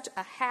be such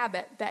a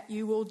habit that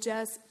you will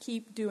just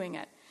keep doing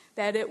it,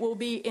 that it will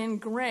be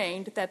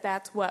ingrained that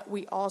that's what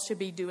we all should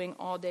be doing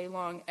all day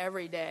long,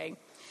 every day.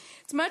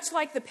 It's much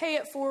like the pay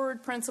it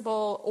forward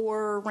principle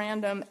or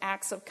random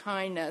acts of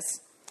kindness.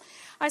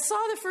 I saw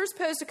the first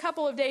post a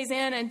couple of days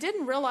in and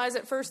didn't realize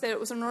at first that it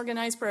was an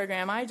organized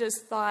program. I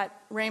just thought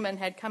Raymond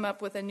had come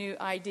up with a new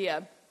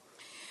idea.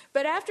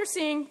 But after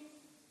seeing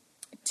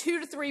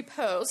 2 to 3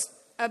 posts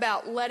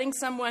about letting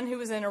someone who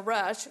was in a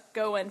rush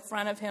go in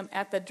front of him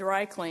at the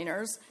dry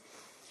cleaners,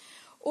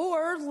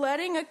 or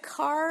letting a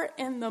car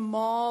in the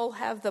mall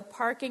have the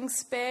parking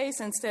space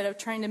instead of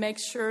trying to make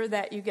sure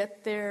that you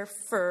get there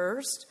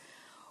first,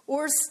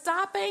 or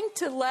stopping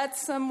to let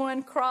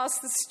someone cross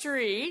the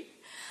street,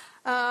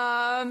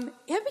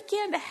 it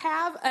began to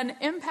have an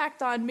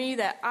impact on me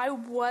that I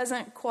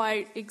wasn't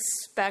quite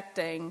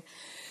expecting.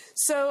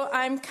 So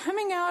I'm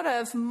coming out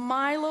of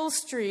my little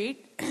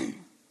street,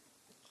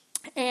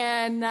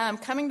 and I'm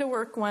coming to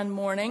work one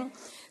morning,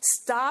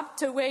 stopped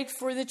to wait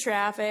for the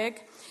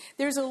traffic.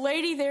 There's a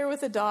lady there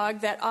with a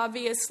dog that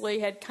obviously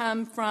had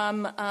come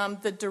from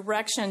the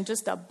direction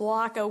just a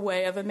block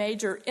away of a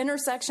major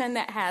intersection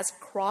that has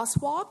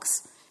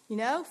crosswalks,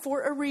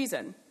 for a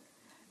reason.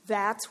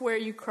 That's where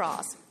you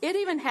cross. It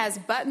even has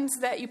buttons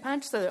that you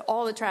punch so that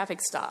all the traffic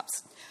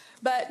stops.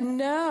 But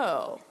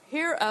no,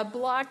 here a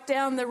block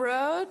down the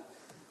road,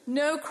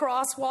 no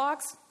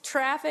crosswalks,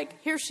 traffic,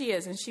 here she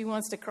is, and she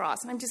wants to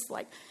cross. And I'm just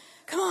like,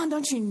 come on,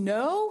 don't you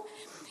know?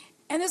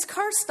 And this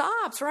car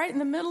stops right in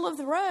the middle of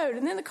the road.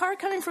 And then the car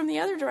coming from the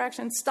other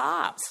direction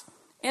stops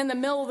in the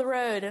middle of the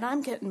road. And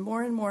I'm getting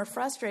more and more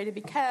frustrated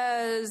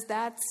because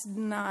that's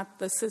not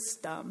the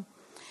system.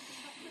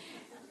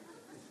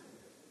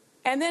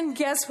 And then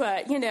guess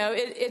what?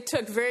 It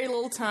took very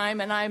little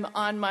time, and I'm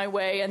on my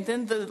way. And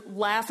then the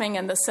laughing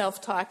and the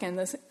self-talk in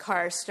the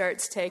car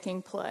starts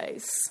taking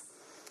place.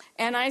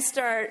 And I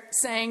start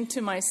saying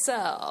to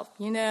myself,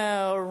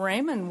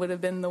 Raymond would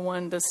have been the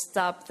one to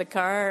stop the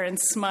car and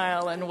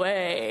smile and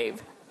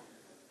wave.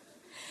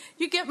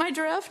 You get my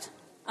drift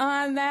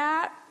on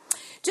that?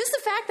 Just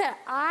the fact that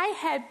I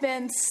had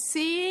been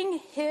seeing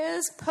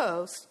his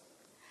post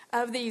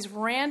of these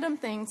random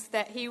things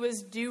that he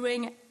was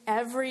doing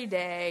every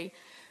day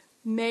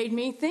made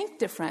me think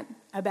different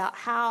about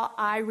how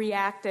I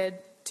reacted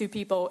to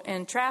people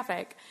in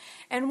traffic.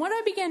 And what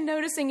I began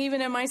noticing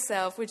even in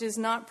myself, which is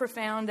not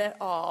profound at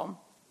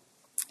all,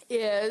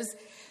 is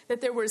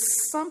that there was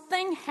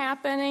something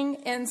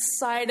happening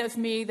inside of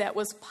me that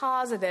was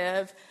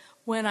positive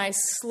when I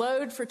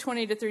slowed for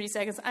 20 to 30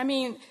 seconds. I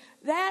mean,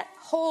 that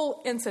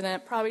whole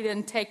incident probably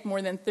didn't take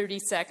more than 30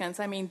 seconds.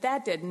 I mean,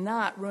 that did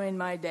not ruin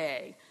my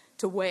day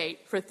to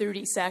wait for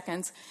 30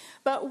 seconds.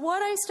 But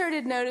what I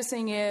started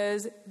noticing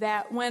is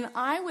that when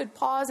I would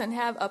pause and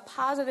have a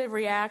positive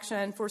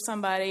reaction for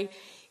somebody,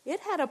 it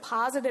had a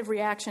positive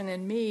reaction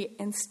in me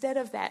instead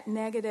of that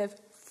negative,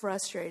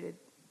 frustrated.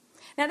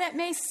 Now, that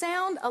may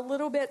sound a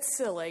little bit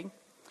silly,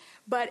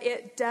 but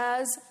it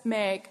does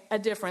make a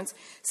difference.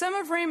 Some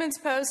of Raymond's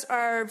posts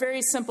are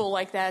very simple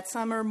like that.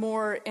 Some are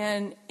more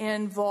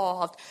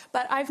involved.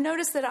 But I've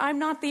noticed that I'm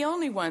not the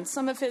only one.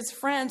 Some of his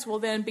friends will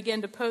then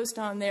begin to post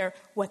on there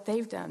what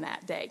they've done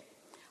that day.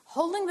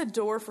 Holding the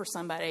door for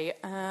somebody,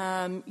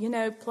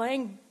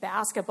 playing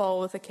basketball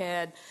with a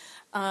kid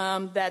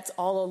that's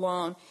all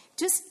alone.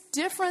 Just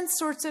different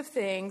sorts of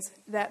things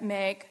that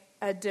make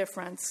a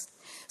difference.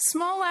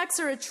 Small acts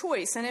are a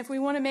choice, and if we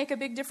want to make a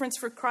big difference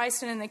for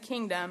Christ and in the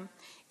kingdom,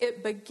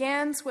 it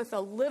begins with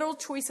the little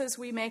choices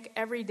we make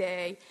every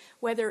day,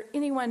 whether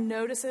anyone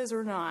notices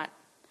or not,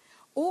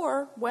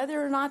 or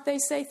whether or not they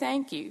say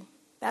thank you.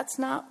 That's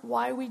not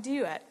why we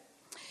do it.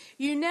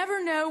 You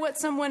never know what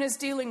someone is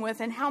dealing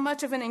with and how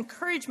much of an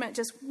encouragement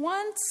just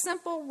one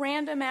simple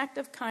random act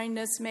of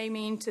kindness may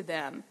mean to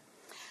them.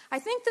 I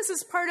think this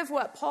is part of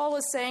what Paul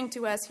is saying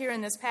to us here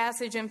in this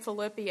passage in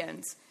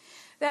Philippians,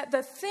 that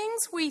the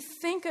things we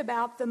think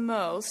about the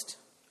most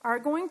are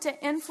going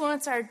to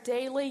influence our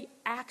daily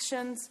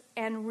actions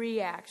and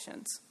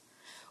reactions.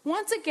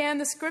 Once again,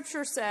 the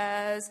scripture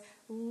says,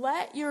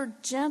 let your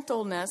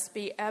gentleness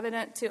be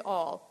evident to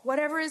all.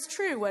 Whatever is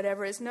true,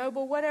 whatever is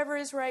noble, whatever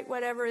is right,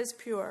 whatever is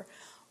pure.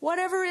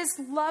 Whatever is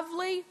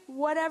lovely,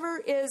 whatever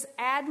is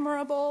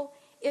admirable,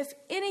 if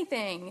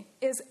anything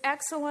is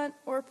excellent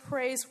or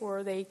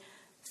praiseworthy,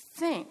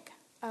 think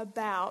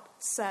about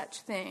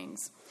such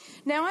things.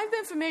 Now, I've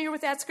been familiar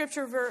with that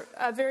scripture for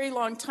a very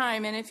long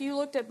time, and if you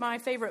looked at my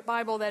favorite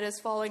Bible that is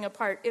falling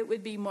apart, it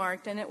would be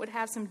marked, and it would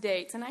have some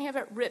dates. And I have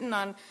it written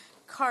on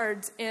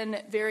cards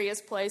in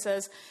various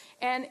places,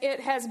 and it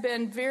has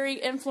been very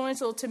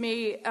influential to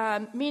me,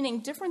 meaning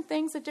different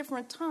things at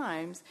different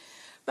times.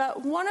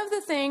 But one of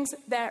the things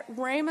that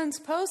Raymond's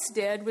Post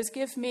did was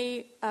give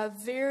me a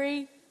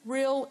very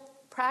real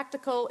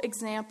practical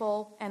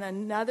example and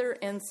another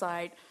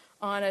insight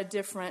on a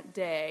different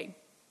day.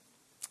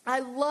 I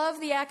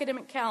love the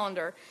academic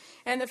calendar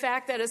and the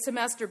fact that a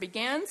semester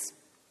begins,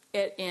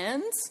 it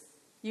ends,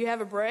 you have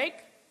a break,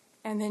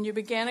 and then you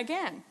begin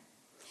again.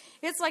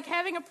 It's like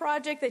having a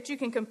project that you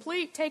can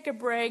complete, take a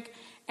break,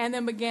 and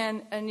then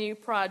begin a new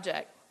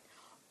project.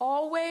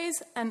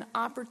 Always an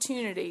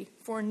opportunity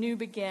for new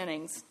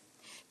beginnings.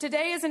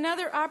 Today is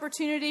another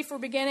opportunity for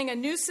beginning a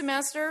new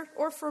semester,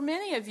 or for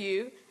many of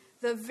you,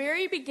 the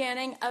very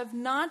beginning of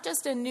not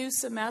just a new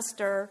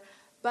semester,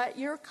 but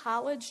your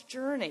college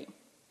journey.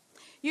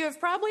 You have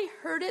probably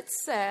heard it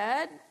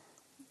said,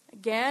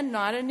 again,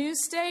 not a new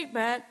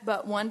statement,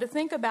 but one to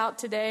think about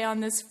today on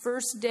this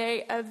first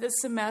day of the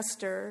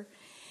semester.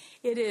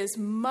 It is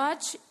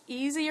much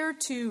easier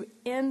to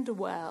end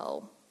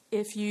well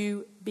if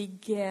you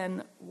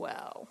begin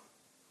well.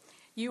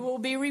 You will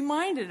be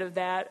reminded of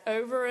that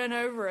over and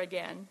over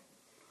again.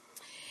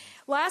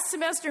 Last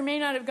semester may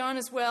not have gone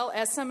as well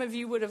as some of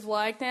you would have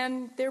liked,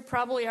 and there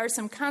probably are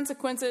some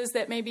consequences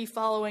that may be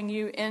following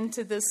you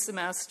into this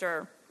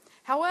semester.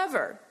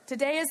 However,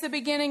 today is the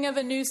beginning of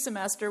a new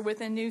semester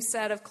with a new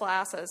set of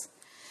classes.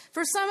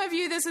 For some of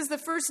you, this is the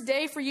first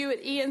day for you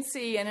at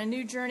ENC and a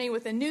new journey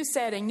with a new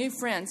setting, new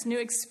friends, new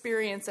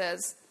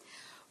experiences.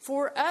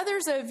 For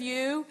others of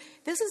you,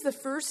 this is the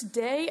first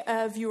day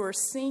of your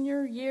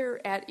senior year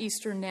at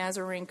Eastern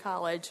Nazarene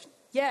College.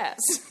 Yes,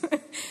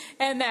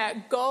 and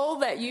that goal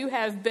that you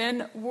have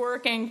been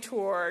working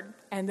toward.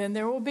 And then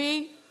there will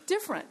be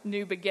different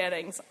new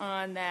beginnings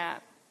on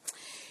that.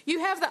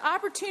 You have the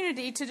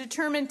opportunity to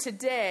determine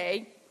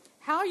today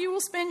how you will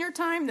spend your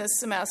time this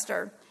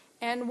semester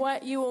and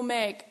what you will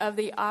make of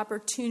the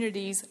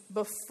opportunities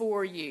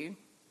before you.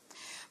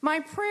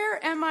 My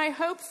prayer and my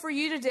hope for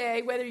you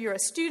today, whether you're a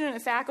student, a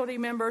faculty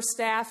member,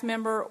 staff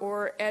member,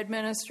 or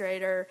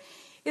administrator,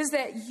 is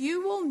that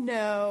you will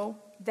know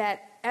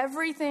that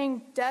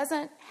everything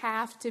doesn't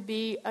have to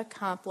be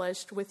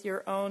accomplished with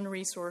your own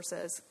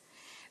resources.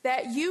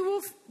 That you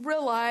will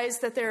realize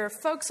that there are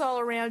folks all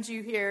around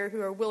you here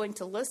who are willing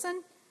to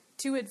listen,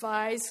 to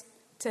advise,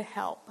 to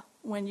help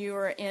when you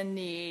are in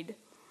need.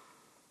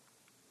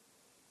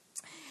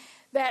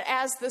 That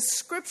as the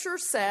scripture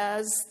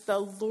says, the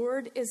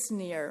Lord is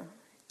near.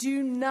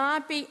 Do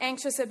not be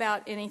anxious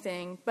about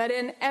anything, but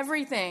in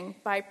everything,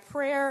 by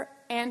prayer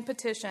and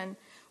petition,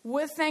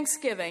 with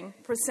thanksgiving,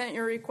 present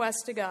your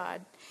requests to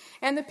God.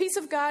 And the peace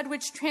of God,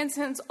 which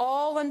transcends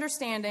all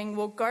understanding,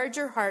 will guard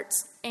your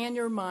hearts and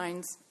your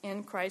minds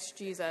in Christ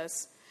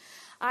Jesus.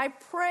 I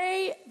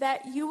pray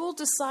that you will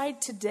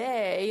decide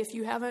today, if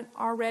you haven't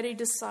already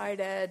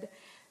decided,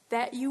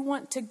 that you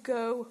want to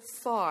go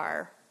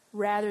far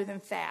rather than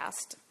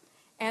fast,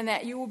 and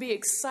that you will be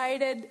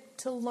excited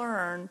to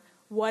learn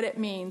what it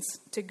means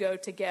to go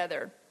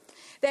together.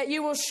 That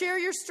you will share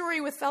your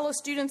story with fellow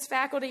students,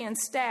 faculty, and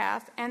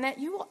staff, and that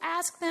you will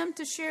ask them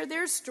to share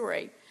their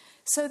story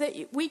so that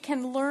we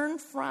can learn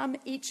from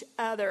each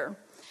other.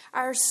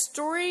 Our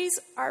stories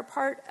are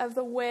part of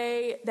the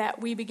way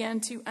that we begin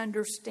to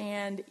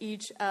understand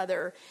each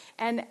other.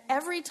 And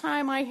every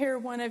time I hear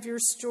one of your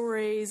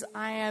stories,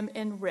 I am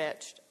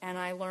enriched and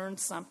I learn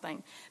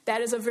something.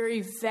 That is a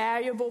very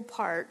valuable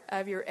part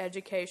of your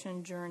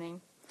education journey.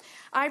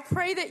 I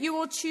pray that you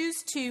will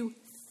choose to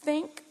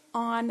think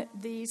on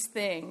these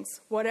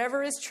things.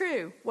 Whatever is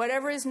true,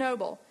 whatever is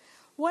noble,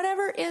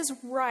 whatever is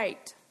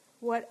right,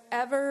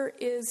 whatever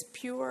is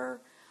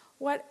pure,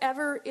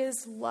 whatever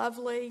is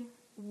lovely,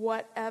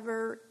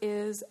 whatever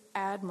is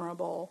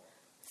admirable.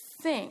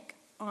 Think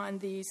on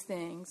these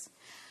things.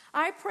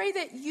 I pray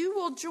that you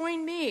will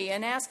join me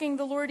in asking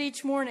the Lord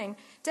each morning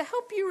to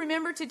help you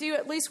remember to do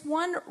at least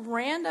one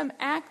random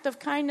act of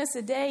kindness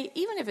a day,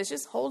 even if it's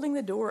just holding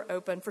the door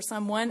open for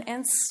someone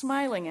and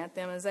smiling at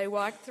them as they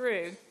walk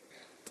through.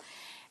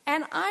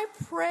 And I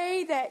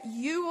pray that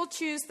you will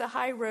choose the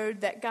high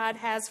road that God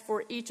has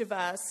for each of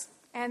us,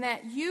 and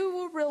that you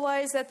will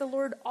realize that the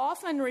Lord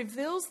often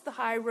reveals the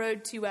high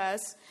road to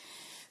us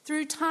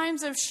through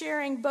times of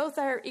sharing both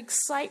our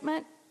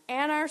excitement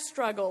and our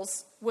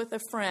struggles with a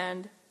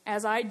friend,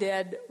 as I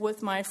did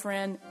with my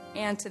friend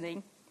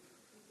Anthony.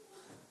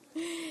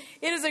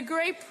 It is a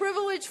great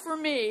privilege for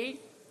me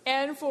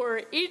and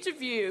for each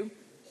of you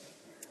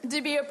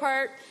to be a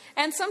part,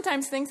 and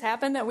sometimes things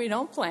happen that we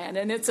don't plan,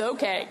 and it's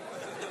okay.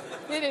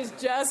 It is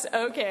just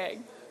okay.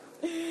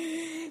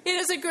 It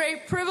is a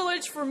great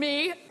privilege for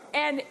me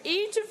and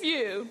each of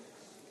you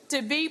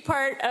to be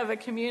part of a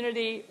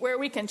community where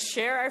we can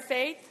share our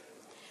faith,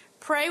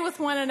 pray with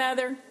one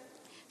another,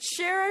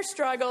 share our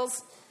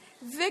struggles,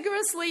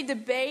 vigorously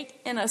debate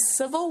in a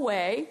civil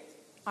way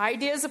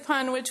ideas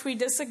upon which we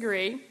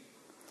disagree.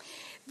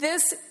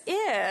 This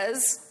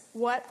is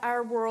what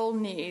our world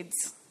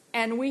needs,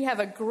 and we have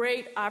a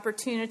great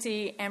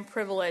opportunity and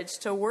privilege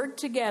to work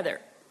together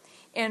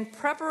in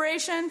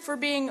preparation for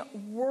being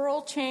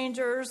world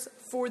changers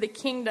for the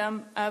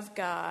kingdom of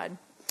God.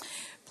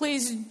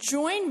 Please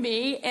join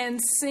me in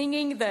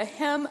singing the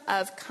hymn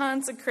of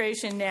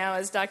consecration now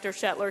as Dr.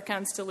 Shetler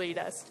comes to lead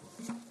us.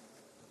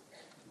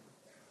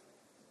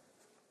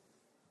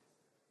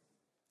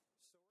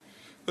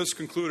 Let's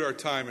conclude our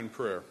time in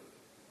prayer.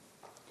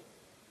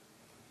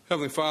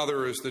 Heavenly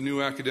Father, as the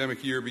new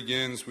academic year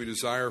begins, we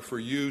desire for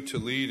you to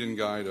lead and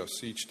guide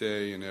us each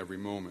day and every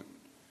moment.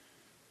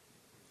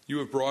 You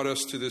have brought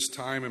us to this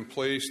time and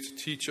place to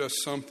teach us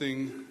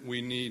something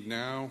we need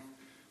now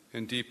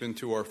and deep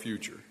into our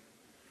future.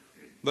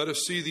 Let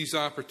us see these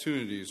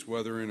opportunities,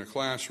 whether in a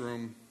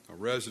classroom, a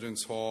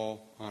residence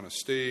hall, on a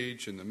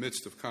stage, in the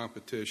midst of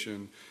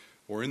competition,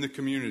 or in the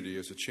community,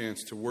 as a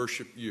chance to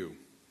worship you.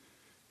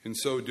 In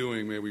so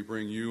doing, may we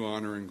bring you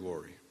honor and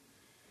glory.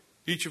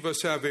 Each of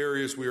us have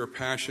areas we are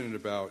passionate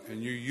about,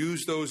 and you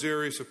use those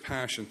areas of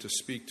passion to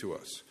speak to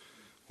us.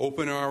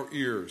 Open our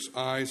ears,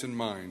 eyes, and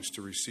minds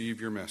to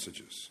receive your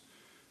messages.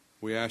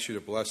 We ask you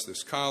to bless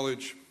this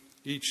college,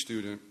 each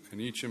student,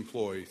 and each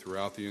employee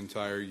throughout the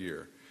entire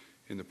year.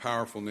 In the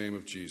powerful name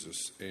of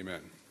Jesus,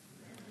 amen.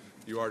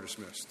 You are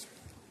dismissed.